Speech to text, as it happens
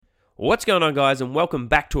What's going on, guys, and welcome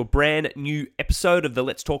back to a brand new episode of the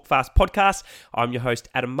Let's Talk Fast podcast. I'm your host,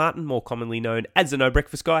 Adam Martin, more commonly known as the No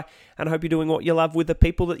Breakfast Guy, and I hope you're doing what you love with the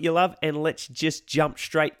people that you love, and let's just jump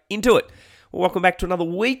straight into it. Well, welcome back to another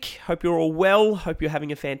week. Hope you're all well. Hope you're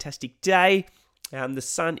having a fantastic day. The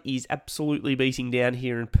sun is absolutely beating down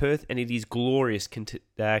here in Perth, and it is glorious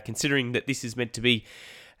considering that this is meant to be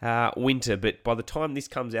winter, but by the time this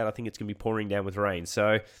comes out, I think it's going to be pouring down with rain.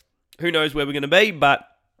 So who knows where we're going to be, but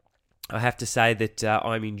I have to say that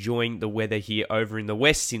I'm enjoying the weather here over in the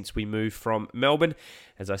west since we moved from Melbourne,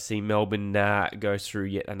 as I see Melbourne go through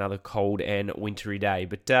yet another cold and wintry day.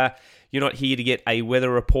 But you're not here to get a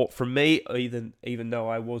weather report from me, even though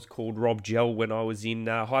I was called Rob Gel when I was in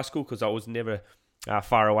high school, because I was never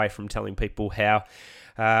far away from telling people how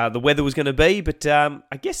the weather was going to be. But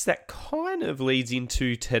I guess that kind of leads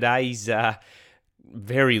into today's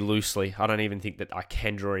very loosely. I don't even think that I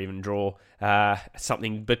can draw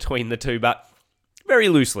something between the two, but very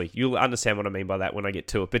loosely. You'll understand what I mean by that when I get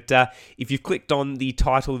to it. But if you've clicked on the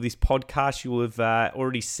title of this podcast, you'll have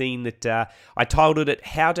already seen that I titled it,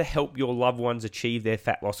 How to Help Your Loved Ones Achieve Their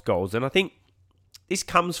Fat Loss Goals. And I think this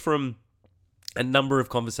comes from a number of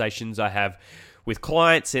conversations I have with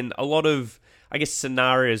clients and a lot of, I guess,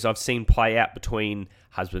 scenarios I've seen play out between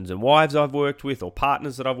husbands and wives I've worked with, or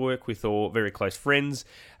partners that I've worked with, or very close friends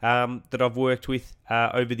that I've worked with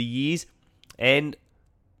over the years. And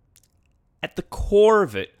at the core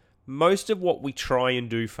of it, most of what we try and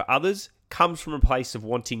do for others comes from a place of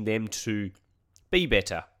wanting them to be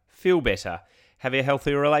better, feel better, have a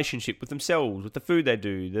healthier relationship with themselves, with the food they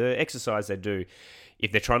do, the exercise they do.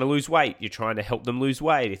 If they're trying to lose weight, you're trying to help them lose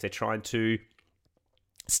weight. If they're trying to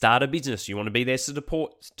start a business, you want to be there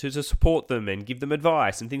to support them and give them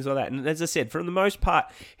advice and things like that. And as I said, for the most part,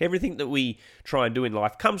 everything that we try and do in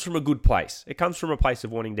life comes from a good place. It comes from a place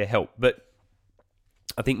of wanting to help. But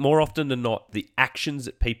I think more often than not, the actions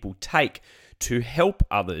that people take to help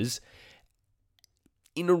others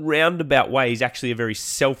in a roundabout way is actually a very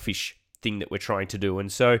selfish thing that we're trying to do.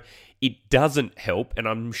 And so it doesn't help. And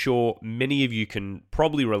I'm sure many of you can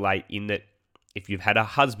probably relate in that if you've had a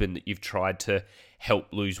husband that you've tried to help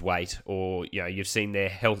lose weight, or you've seen their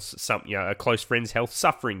health, a close friend's health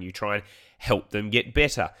suffering, you try and help them get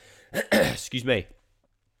better. Excuse me.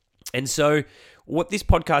 And so what this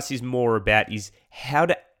podcast is more about is how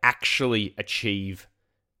to actually achieve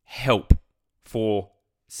help for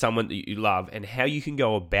someone that you love, and how you can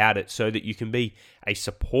go about it so that you can be a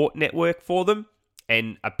support network for them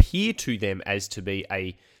and appear to them as to be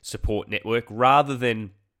a support network, rather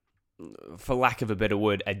than, for lack of a better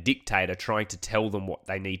word, a dictator trying to tell them what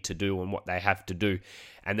they need to do and what they have to do,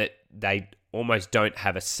 and that they almost don't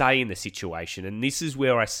have a say in the situation. And this is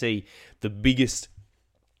where I see the biggest,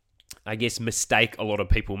 I guess, mistake a lot of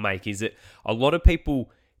people make, is that a lot of people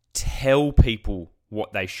tell people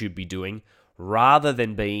what they should be doing rather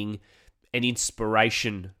than being an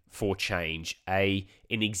inspiration for change, an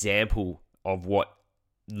example of what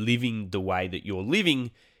living the way that you're living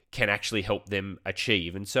can actually help them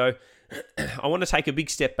achieve. And so I want to take a big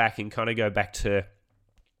step back and kind of go back to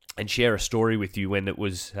and share a story with you when it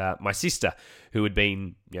was my sister, who had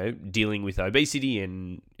been dealing with obesity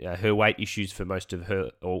and her weight issues for most of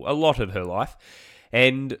her, or a lot of her life.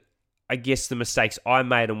 And I guess the mistakes I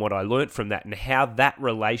made and what I learned from that, and how that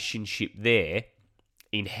relationship there,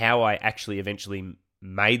 in how I actually eventually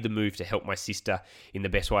made the move to help my sister in the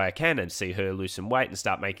best way I can and see her lose some weight and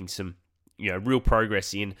start making some real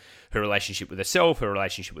progress in her relationship with herself, her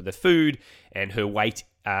relationship with the food, and her weight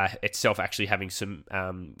itself actually having some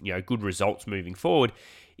good results moving forward,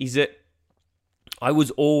 is that I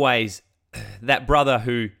was always that brother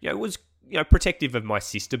who was protective of my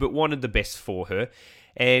sister but wanted the best for her.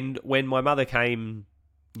 And when my mother came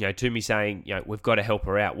to me saying, we've got to help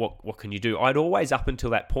her out, what can you do? I'd always, up until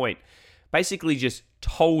that point, basically just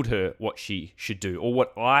told her what she should do, or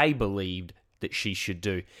what I believed that she should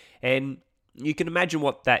do. And you can imagine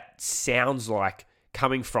what that sounds like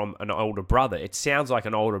coming from an older brother. It sounds like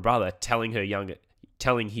an older brother telling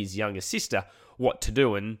his younger sister what to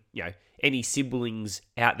do. And any siblings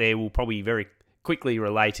out there will probably very quickly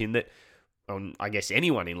relate in that, I guess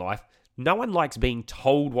anyone in life, no one likes being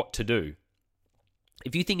told what to do.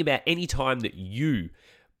 If you think about any time that you,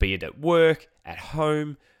 be it at work, at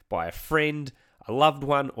home, by a friend, a loved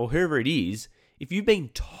one, or whoever it is, if you've been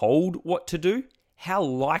told what to do, how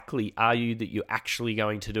likely are you that you're actually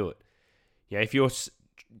going to do it? If you're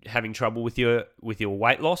having trouble with your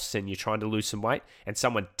weight loss and you're trying to lose some weight, and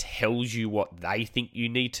someone tells you what they think you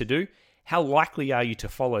need to do, how likely are you to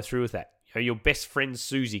follow through with that? Your best friend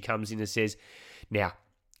Susie comes in and says, now,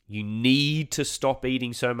 You need to stop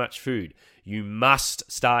eating so much food. You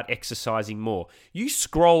must start exercising more. You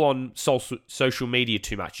scroll on social media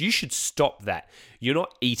too much. You should stop that. You're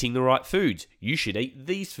not eating the right foods. You should eat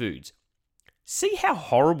these foods. See how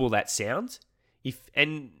horrible that sounds?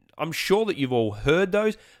 And I'm sure that you've all heard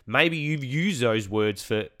those. Maybe you've used those words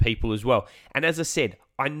for people as well. And as I said,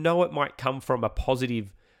 I know it might come from a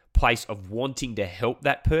positive place of wanting to help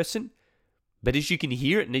that person. But as you can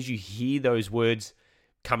hear it, and as you hear those words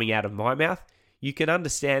coming out of my mouth, you can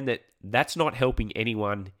understand that that's not helping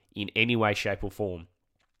anyone in any way, shape, or form.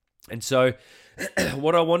 And so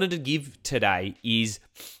what I wanted to give today is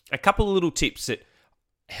a couple of little tips that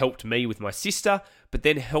helped me with my sister, but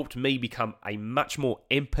then helped me become a much more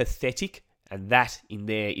empathetic, and that in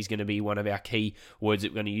there is going to be one of our key words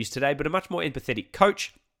that we're going to use today, but a much more empathetic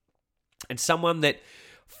coach and someone that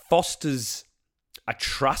fosters a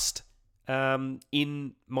trust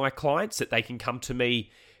in my clients, that they can come to me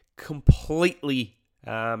completely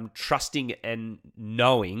trusting and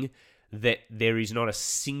knowing that there is not a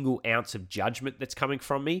single ounce of judgment that's coming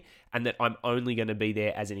from me, and that I'm only going to be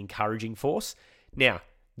there as an encouraging force. Now,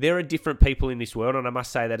 there are different people in this world, and I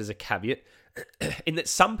must say that as a caveat, in that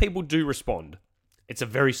some people do respond. It's a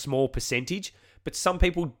very small percentage, but some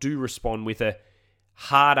people do respond with a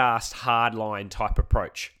hard-assed, hard-line type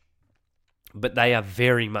approach. But they are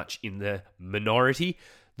very much in the minority.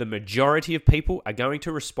 The majority of people are going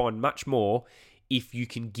to respond much more if you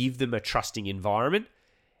can give them a trusting environment.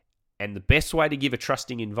 And the best way to give a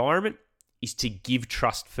trusting environment is to give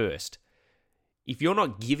trust first. If you're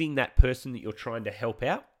not giving that person that you're trying to help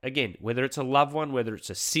out, again, whether it's a loved one, whether it's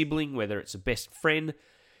a sibling, whether it's a best friend,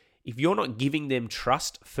 if you're not giving them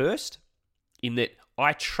trust first, in that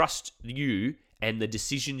I trust you and the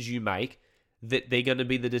decisions you make, that they're going to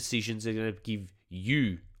be the decisions that are going to give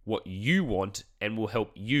you what you want and will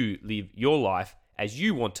help you live your life as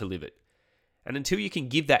you want to live it. And until you can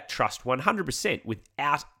give that trust 100%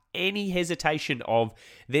 without any hesitation of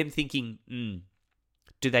them thinking,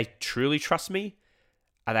 do they truly trust me?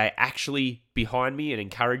 Are they actually behind me and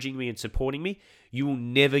encouraging me and supporting me? You will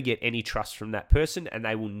never get any trust from that person, and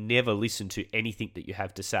they will never listen to anything that you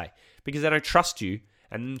have to say because they don't trust you.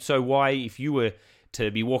 And so why, if you were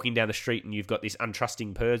to be walking down the street and you've got this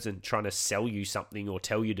untrusting person trying to sell you something or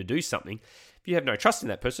tell you to do something, if you have no trust in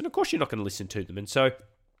that person, of course you're not going to listen to them. And so,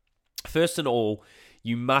 first and all,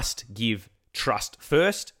 you must give trust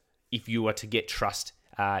first if you are to get trust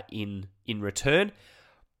in return.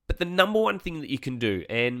 But the number one thing that you can do,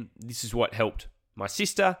 and this is what helped my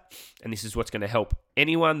sister, and this is what's going to help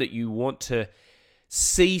anyone that you want to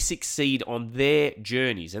see succeed on their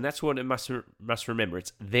journeys, and that's what it must remember.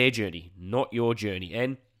 It's their journey, not your journey.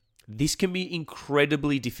 And this can be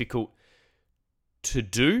incredibly difficult to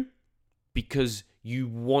do because you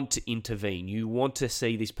want to intervene. You want to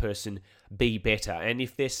see this person be better. And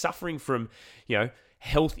if they're suffering from,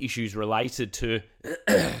 health issues related to,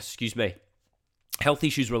 health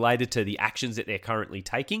issues related to the actions that they're currently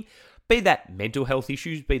taking, be that mental health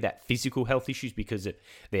issues, be that physical health issues because of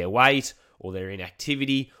their weight or their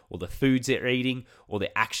inactivity or the foods they're eating or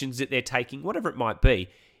the actions that they're taking, whatever it might be,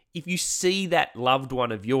 if you see that loved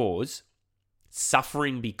one of yours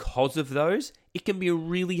suffering because of those, it can be a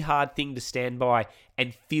really hard thing to stand by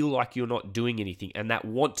and feel like you're not doing anything. And that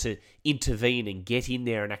want to intervene and get in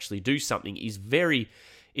there and actually do something is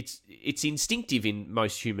it's instinctive in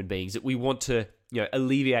most human beings that we want to,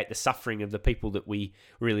 alleviate the suffering of the people that we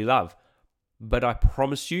really love. But I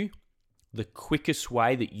promise you, the quickest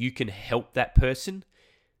way that you can help that person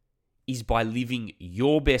is by living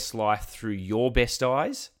your best life through your best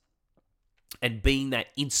eyes and being that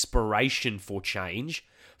inspiration for change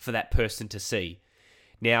for that person to see.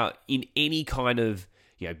 Now, in any kind of,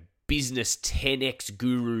 business 10x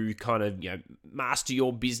guru kind of, master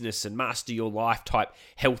your business and master your life type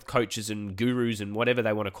health coaches and gurus and whatever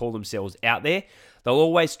they want to call themselves out there, they'll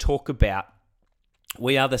always talk about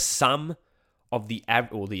we are the sum of the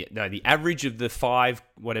average of the five,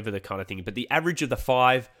 whatever the kind of thing, but the average of the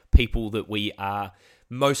five people that we are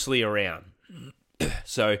mostly around.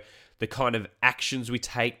 So the kind of actions we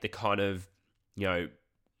take, the kind of,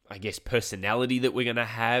 personality that we're going to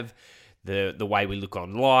have, the way we look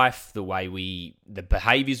on life, the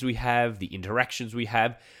behaviors we have, the interactions we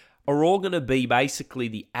have, are all going to be basically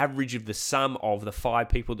the average of the sum of the five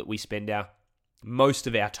people that we spend most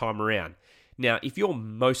of our time around. Now, if you're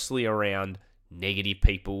mostly around negative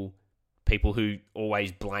people who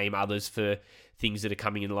always blame others for things that are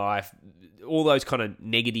coming in life, all those kind of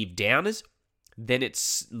negative downers, then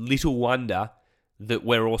it's little wonder that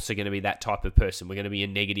we're also going to be that type of person. We're going to be a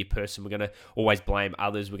negative person. We're going to always blame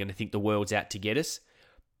others. We're going to think the world's out to get us.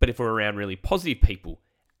 But if we're around really positive people,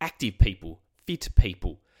 active people, fit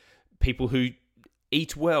people, people who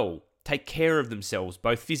eat well, take care of themselves,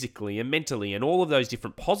 both physically and mentally, and all of those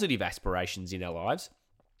different positive aspirations in our lives,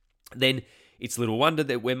 then it's little wonder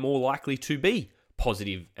that we're more likely to be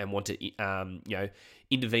positive and want to,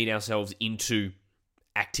 intervene ourselves into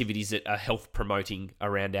activities that are health promoting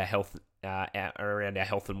around our health,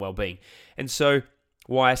 and well-being. And so,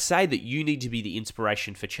 why I say that you need to be the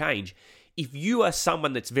inspiration for change. If you are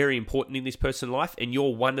someone that's very important in this person's life, and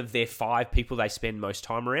you're one of their 5 people they spend most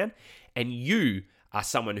time around, and you are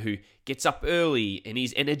someone who gets up early and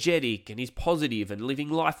is energetic and is positive and living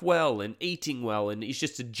life well and eating well and is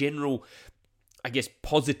just a general,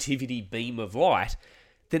 positivity beam of light,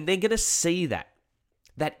 then they're going to see that.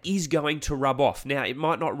 That is going to rub off. Now, it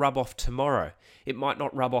might not rub off tomorrow. It might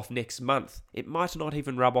not rub off next month. It might not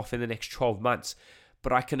even rub off in the next 12 months.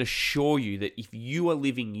 But I can assure you that if you are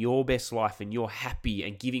living your best life and you're happy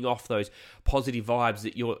and giving off those positive vibes,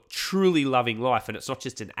 that you're truly loving life and it's not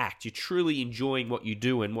just an act, you're truly enjoying what you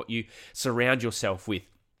do and what you surround yourself with,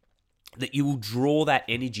 that you will draw that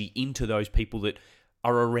energy into those people that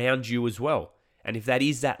are around you as well. And if that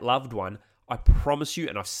is that loved one, I promise you,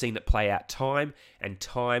 and I've seen it play out time and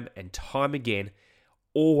time and time again,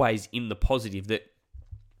 always in the positive, that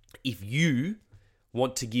if you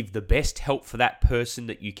want to give the best help for that person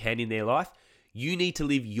that you can in their life, you need to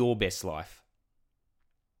live your best life.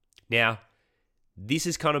 Now, this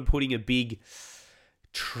is kind of putting a big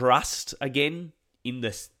trust again in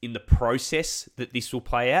the process that this will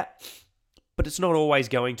play out, but it's not always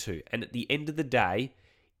going to. And at the end of the day,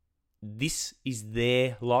 this is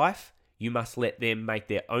their life. You must let them make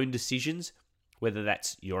their own decisions, whether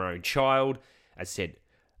that's your own child, as I said,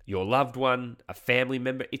 your loved one, a family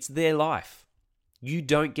member. It's their life. You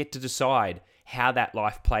don't get to decide how that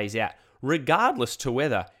life plays out, regardless to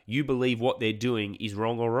whether you believe what they're doing is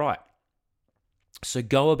wrong or right. So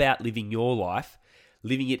go about living your life,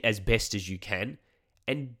 living it as best as you can,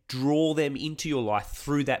 and draw them into your life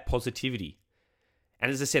through that positivity.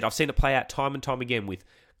 And as I said, I've seen it play out time and time again with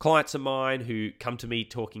clients of mine who come to me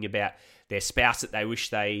talking about their spouse that they wish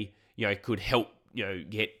they, could help,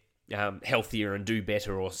 get healthier and do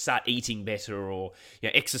better, or start eating better, or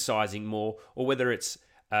exercising more, or whether it's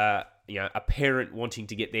a parent wanting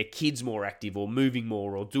to get their kids more active, or moving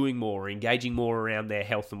more, or doing more, or engaging more around their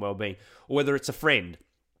health and well-being, or whether it's a friend.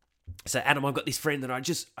 So, Adam, I've got this friend that I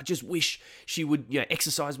just wish she would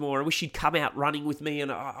exercise more. I wish she'd come out running with me,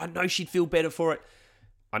 and I know she'd feel better for it.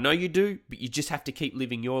 I know you do, but you just have to keep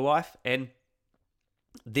living your life, and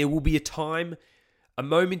there will be a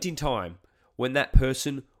moment in time when that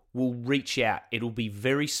person will reach out. It'll be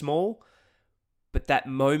very small, but that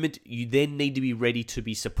moment you then need to be ready to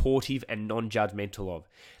be supportive and non-judgmental of.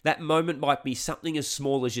 That moment might be something as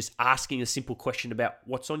small as just asking a simple question about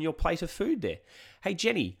what's on your plate of food there. Hey,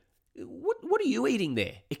 Jenny, what are you eating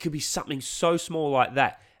there? It could be something so small like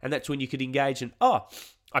that, and that's when you could engage in,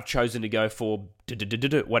 I've chosen to go for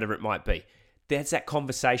whatever it might be. There's that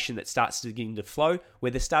conversation that starts to get into flow where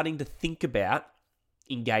they're starting to think about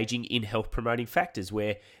engaging in health promoting factors,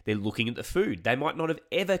 where they're looking at the food. They might not have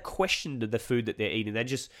ever questioned the food that they're eating. They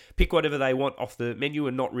just pick whatever they want off the menu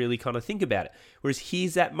and not really kind of think about it. Whereas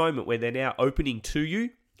here's that moment where they're now opening to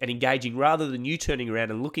you and engaging, rather than you turning around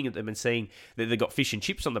and looking at them and seeing that they've got fish and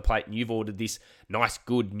chips on the plate and you've ordered this nice,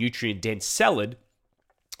 good, nutrient-dense salad,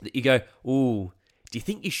 that you go, ooh, do you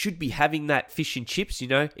think you should be having that fish and chips?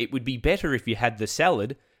 It would be better if you had the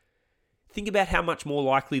salad. Think about how much more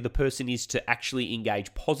likely the person is to actually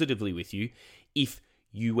engage positively with you if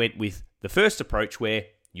you went with the first approach, where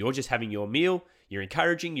you're just having your meal, you're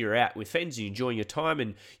encouraging, you're out with friends, you're enjoying your time,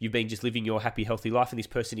 and you've been just living your happy, healthy life, and this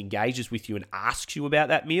person engages with you and asks you about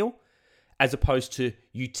that meal, as opposed to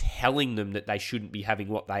you telling them that they shouldn't be having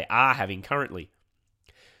what they are having currently.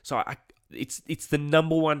 So it's the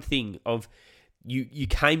number one thing of... You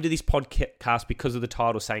came to this podcast because of the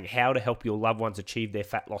title saying how to help your loved ones achieve their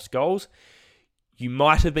fat loss goals. You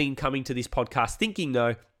might have been coming to this podcast thinking,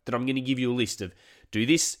 though, that I'm going to give you a list of do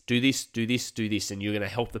this, do this, do this, do this, and you're going to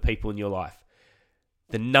help the people in your life.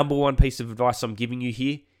 The number one piece of advice I'm giving you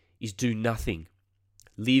here is do nothing.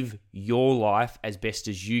 Live your life as best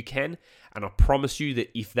as you can, and I promise you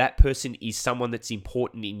that if that person is someone that's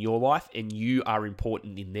important in your life and you are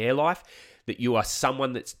important in their life, that you are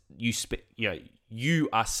someone that's you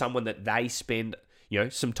are someone that they spend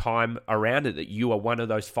some time around, it, that you are one of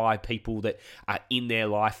those 5 people that are in their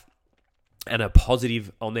life and are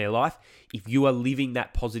positive on their life. If you are living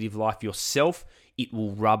that positive life yourself, it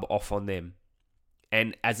will rub off on them.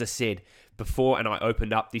 And as I said before, and I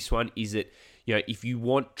opened up this one, is that if you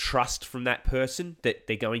want trust from that person, that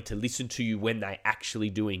they're going to listen to you when they actually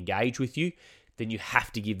do engage with you, then you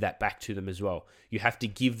have to give that back to them as well. You have to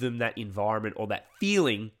give them that environment or that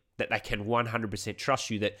feeling that they can 100% trust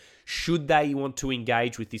you, that should they want to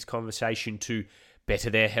engage with this conversation to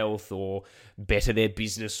better their health or better their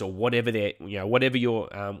business or whatever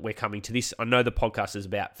we're coming to this. I know the podcast is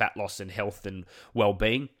about fat loss and health and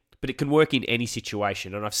well-being, but it can work in any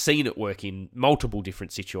situation. And I've seen it work in multiple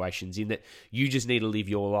different situations, in that you just need to live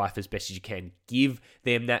your life as best as you can. Give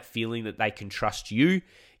them that feeling that they can trust you.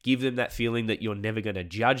 Give them that feeling that you're never going to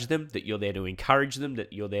judge them, that you're there to encourage them,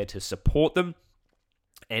 that you're there to support them.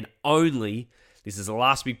 And this is the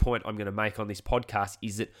last big point I'm going to make on this podcast,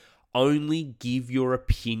 is that only give your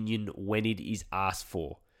opinion when it is asked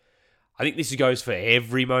for. I think this goes for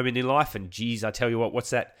every moment in life. And geez, I tell you what,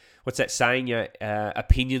 what's that saying?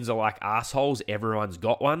 Opinions are like assholes. Everyone's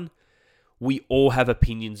got one. We all have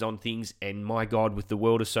opinions on things. And my God, with the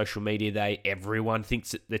world of social media, everyone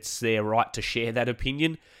thinks that it's their right to share that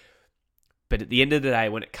opinion. But at the end of the day,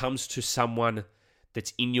 when it comes to someone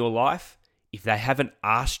that's in your life, if they haven't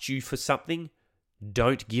asked you for something,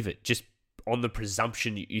 don't give it. Just on the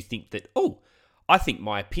presumption you think that, I think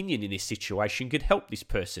my opinion in this situation could help this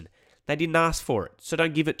person. They didn't ask for it, so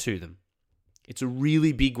don't give it to them. It's a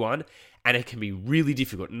really big one, and it can be really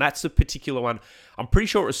difficult. And that's a particular one. I'm pretty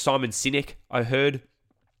sure it was Simon Sinek I heard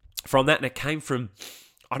from that, and it came from,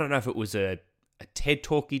 I don't know if it was a TED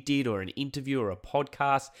Talk he did or an interview or a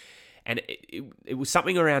podcast, and it was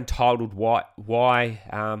something around titled why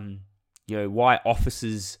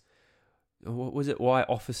officers... What was it? Why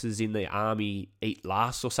officers in the army eat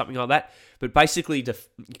last, or something like that. But basically, to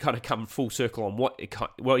kind of come full circle on what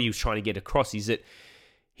he was trying to get across, is that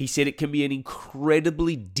he said it can be an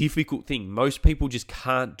incredibly difficult thing. Most people just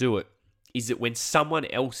can't do it. Is that when someone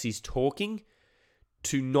else is talking,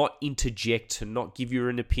 to not interject, to not give you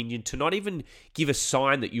an opinion, to not even give a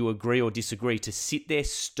sign that you agree or disagree, to sit there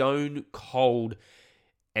stone cold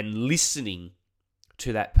and listening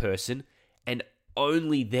to that person, and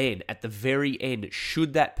only then, at the very end,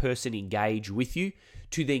 should that person engage with you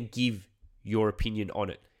to then give your opinion on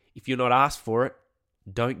it. If you're not asked for it,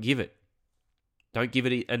 don't give it. Don't give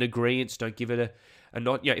it an agreement. Don't give it a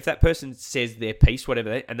not. If that person says their piece,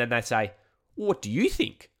 whatever, and then they say, "What do you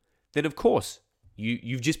think?" Then of course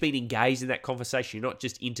you've just been engaged in that conversation. You're not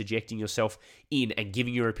just interjecting yourself in and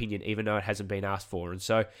giving your opinion, even though it hasn't been asked for. And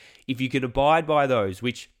so, if you can abide by those,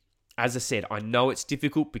 which, as I said, I know it's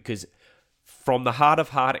difficult because from the heart of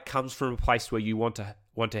heart, it comes from a place where you want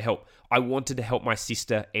to help. I wanted to help my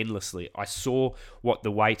sister endlessly. I saw what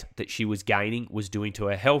the weight that she was gaining was doing to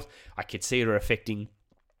her health. I could see her affecting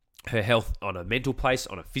her health on a mental place,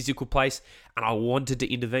 on a physical place, and I wanted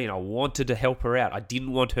to intervene. I wanted to help her out. I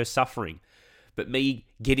didn't want her suffering. But me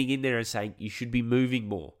getting in there and saying, you should be moving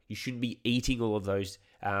more. You shouldn't be eating all of those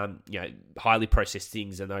highly processed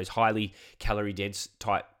things and those highly calorie dense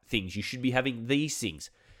type things. You should be having these things.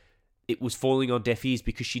 It was falling on deaf ears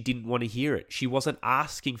because she didn't want to hear it. She wasn't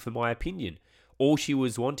asking for my opinion. All she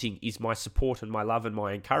was wanting is my support and my love and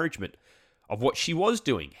my encouragement of what she was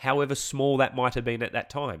doing, however small that might have been at that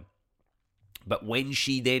time. But when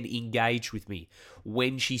she then engaged with me,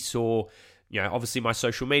 when she saw, obviously my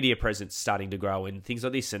social media presence starting to grow and things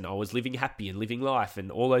like this, and I was living happy and living life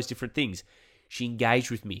and all those different things, she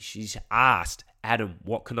engaged with me. She's asked, Adam,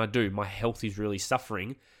 what can I do? My health is really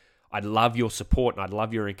suffering. I'd love your support and I'd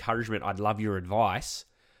love your encouragement. I'd love your advice.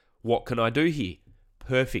 What can I do here?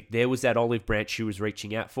 Perfect. There was that olive branch she was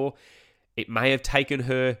reaching out for. It may have taken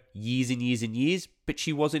her years and years and years, but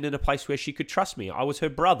she wasn't in a place where she could trust me. I was her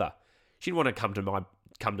brother. She didn't want to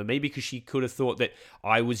come to me because she could have thought that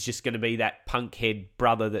I was just going to be that punk head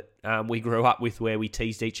brother that we grew up with, where we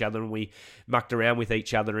teased each other and we mucked around with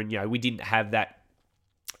each other, and we didn't have that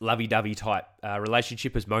lovey-dovey type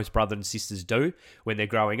relationship as most brothers and sisters do when they're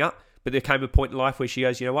growing up. But there came a point in life where she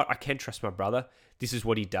goes, you know what, I can trust my brother. This is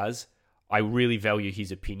what he does. I really value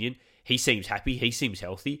his opinion. He seems happy. He seems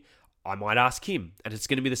healthy. I might ask him. And it's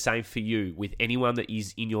going to be the same for you with anyone that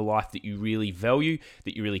is in your life that you really value,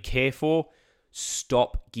 that you really care for.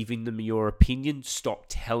 Stop giving them your opinion. Stop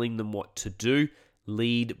telling them what to do.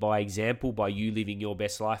 Lead by example, by you living your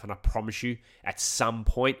best life. And I promise you, at some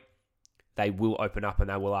point, they will open up and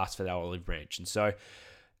they will ask for that olive branch. And so,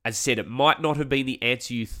 as I said, it might not have been the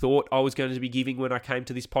answer you thought I was going to be giving when I came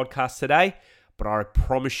to this podcast today, but I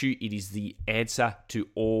promise you it is the answer to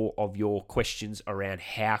all of your questions around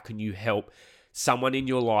how can you help someone in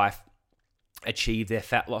your life achieve their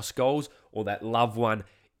fat loss goals, or that loved one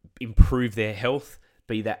improve their health,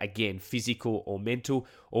 be that, again, physical or mental,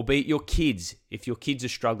 or be it your kids. If your kids are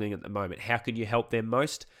struggling at the moment, how can you help them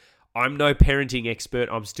most? I'm no parenting expert.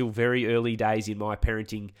 I'm still very early days in my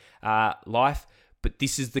parenting life, but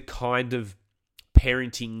this is the kind of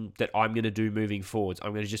parenting that I'm going to do moving forwards.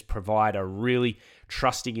 I'm going to just provide a really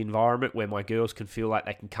trusting environment where my girls can feel like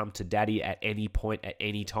they can come to daddy at any point, at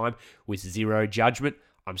any time, with zero judgment.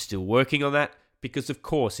 I'm still working on that because, of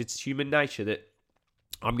course, it's human nature that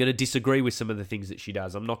I'm going to disagree with some of the things that she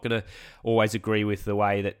does. I'm not going to always agree with the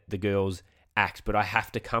way that the girls act, but I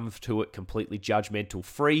have to come to it completely judgmental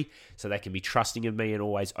free so they can be trusting of me and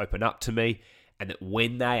always open up to me. And that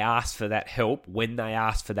when they ask for that help, when they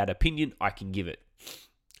ask for that opinion, I can give it.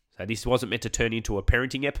 So this wasn't meant to turn into a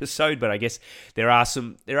parenting episode, but I guess there are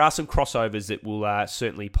some crossovers that will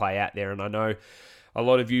certainly play out there. And I know a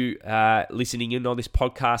lot of you listening in on this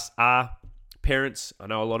podcast are parents. I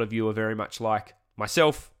know a lot of you are very much like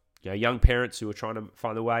myself, young parents who are trying to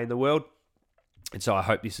find their way in the world. And so I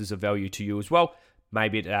hope this is of value to you as well.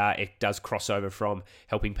 Maybe it does cross over from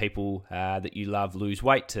helping people that you love lose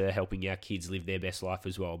weight to helping our kids live their best life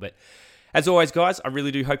as well. But as always, guys, I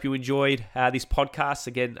really do hope you enjoyed this podcast.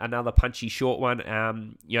 Again, another punchy short one.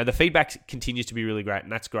 The feedback continues to be really great,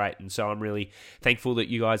 and that's great. And so I'm really thankful that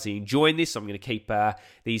you guys are enjoying this. I'm going to keep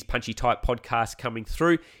these punchy type podcasts coming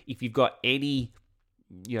through. If you've got any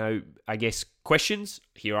questions,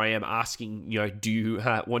 here I am asking, do you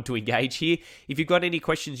want to engage here? If you've got any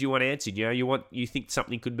questions you want answered, you think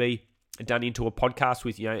something could be done into a podcast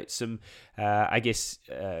with, some,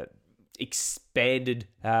 expanded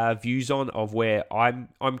views of where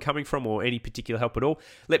I'm coming from or any particular help at all,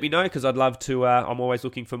 let me know, because I'd love to, I'm always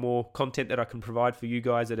looking for more content that I can provide for you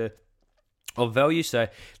guys that are of value. So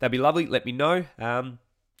that'd be lovely. Let me know.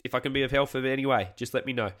 If I can be of help in any way, just let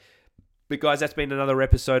me know. But guys, that's been another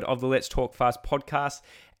episode of the Let's Talk Fast podcast.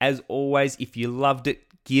 As always, if you loved it,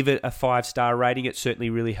 give it a 5-star rating. It certainly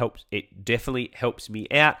really helps. It definitely helps me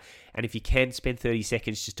out. And if you can, spend 30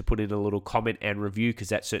 seconds just to put in a little comment and review, because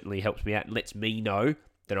that certainly helps me out and lets me know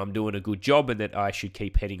that I'm doing a good job and that I should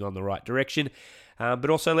keep heading on the right direction. But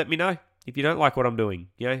also let me know if you don't like what I'm doing.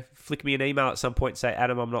 Flick me an email at some point and say,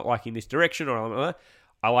 Adam, I'm not liking this direction, or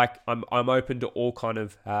I'm open to all kind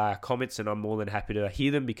of comments, and I'm more than happy to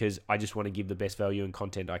hear them, because I just want to give the best value and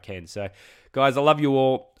content I can. So, guys, I love you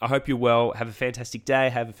all. I hope you're well. Have a fantastic day.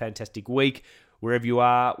 Have a fantastic week. Wherever you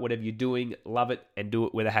are, whatever you're doing, love it and do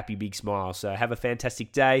it with a happy big smile. So have a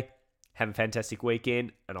fantastic day. Have a fantastic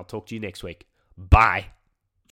weekend, and I'll talk to you next week. Bye.